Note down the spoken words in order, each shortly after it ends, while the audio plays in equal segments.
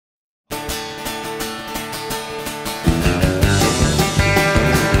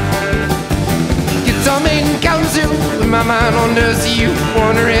my mind wanders to you,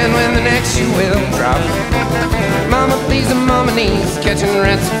 wondering when the next shoe will drop. Mama, please, I'm on my knees, catching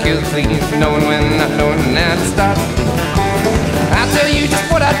rats and kill fleas, knowing when, not knowing when to stop. I'll tell you just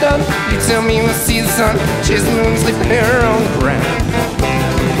what I've done. You tell me we'll see the sun, chase the moon, sleeping here on the ground.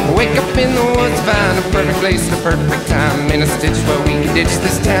 Wake up in the woods, find a perfect place at a perfect time, in a stitch where we can ditch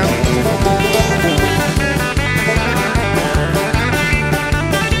this town.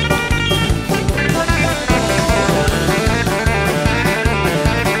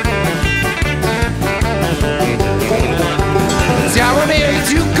 See, I went here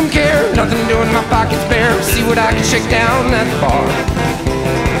to Tucumcar, nothing doing, my pockets bare. See what I can shake down at the bar.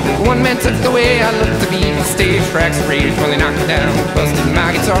 One man took the way I looked to be. The stage cracks rage when they knocked it down, busted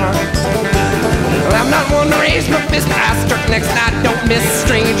my guitar. Well, I'm not one to raise my fist, but I struck next night. Don't miss a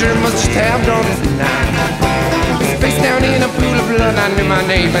stranger, must just have drawn this night. Face down in a pool of blood, I knew my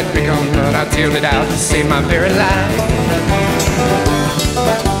name had become mud. I tailed it out to save my very life.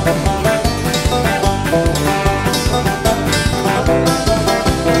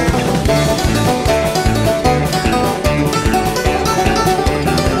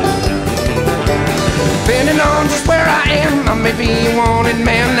 Depending on just where I am, I may be a wanted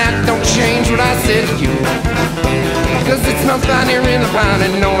man. That don't change what I said to you, 'cause it's not fine here in the pine,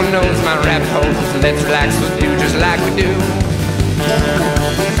 and no one knows my rap holes. Let's relax, let's do just like we do.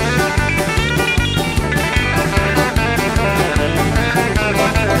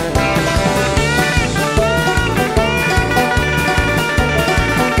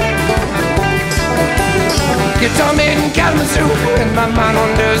 Guitar made in Kalamazoo, and my mind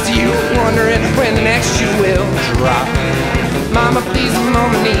wanders to you, wondering when the next shoe will drop. Mama, please, I'm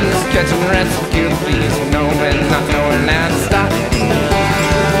on my knees, catching rats and kill fleas, knowing, not knowing how to stop.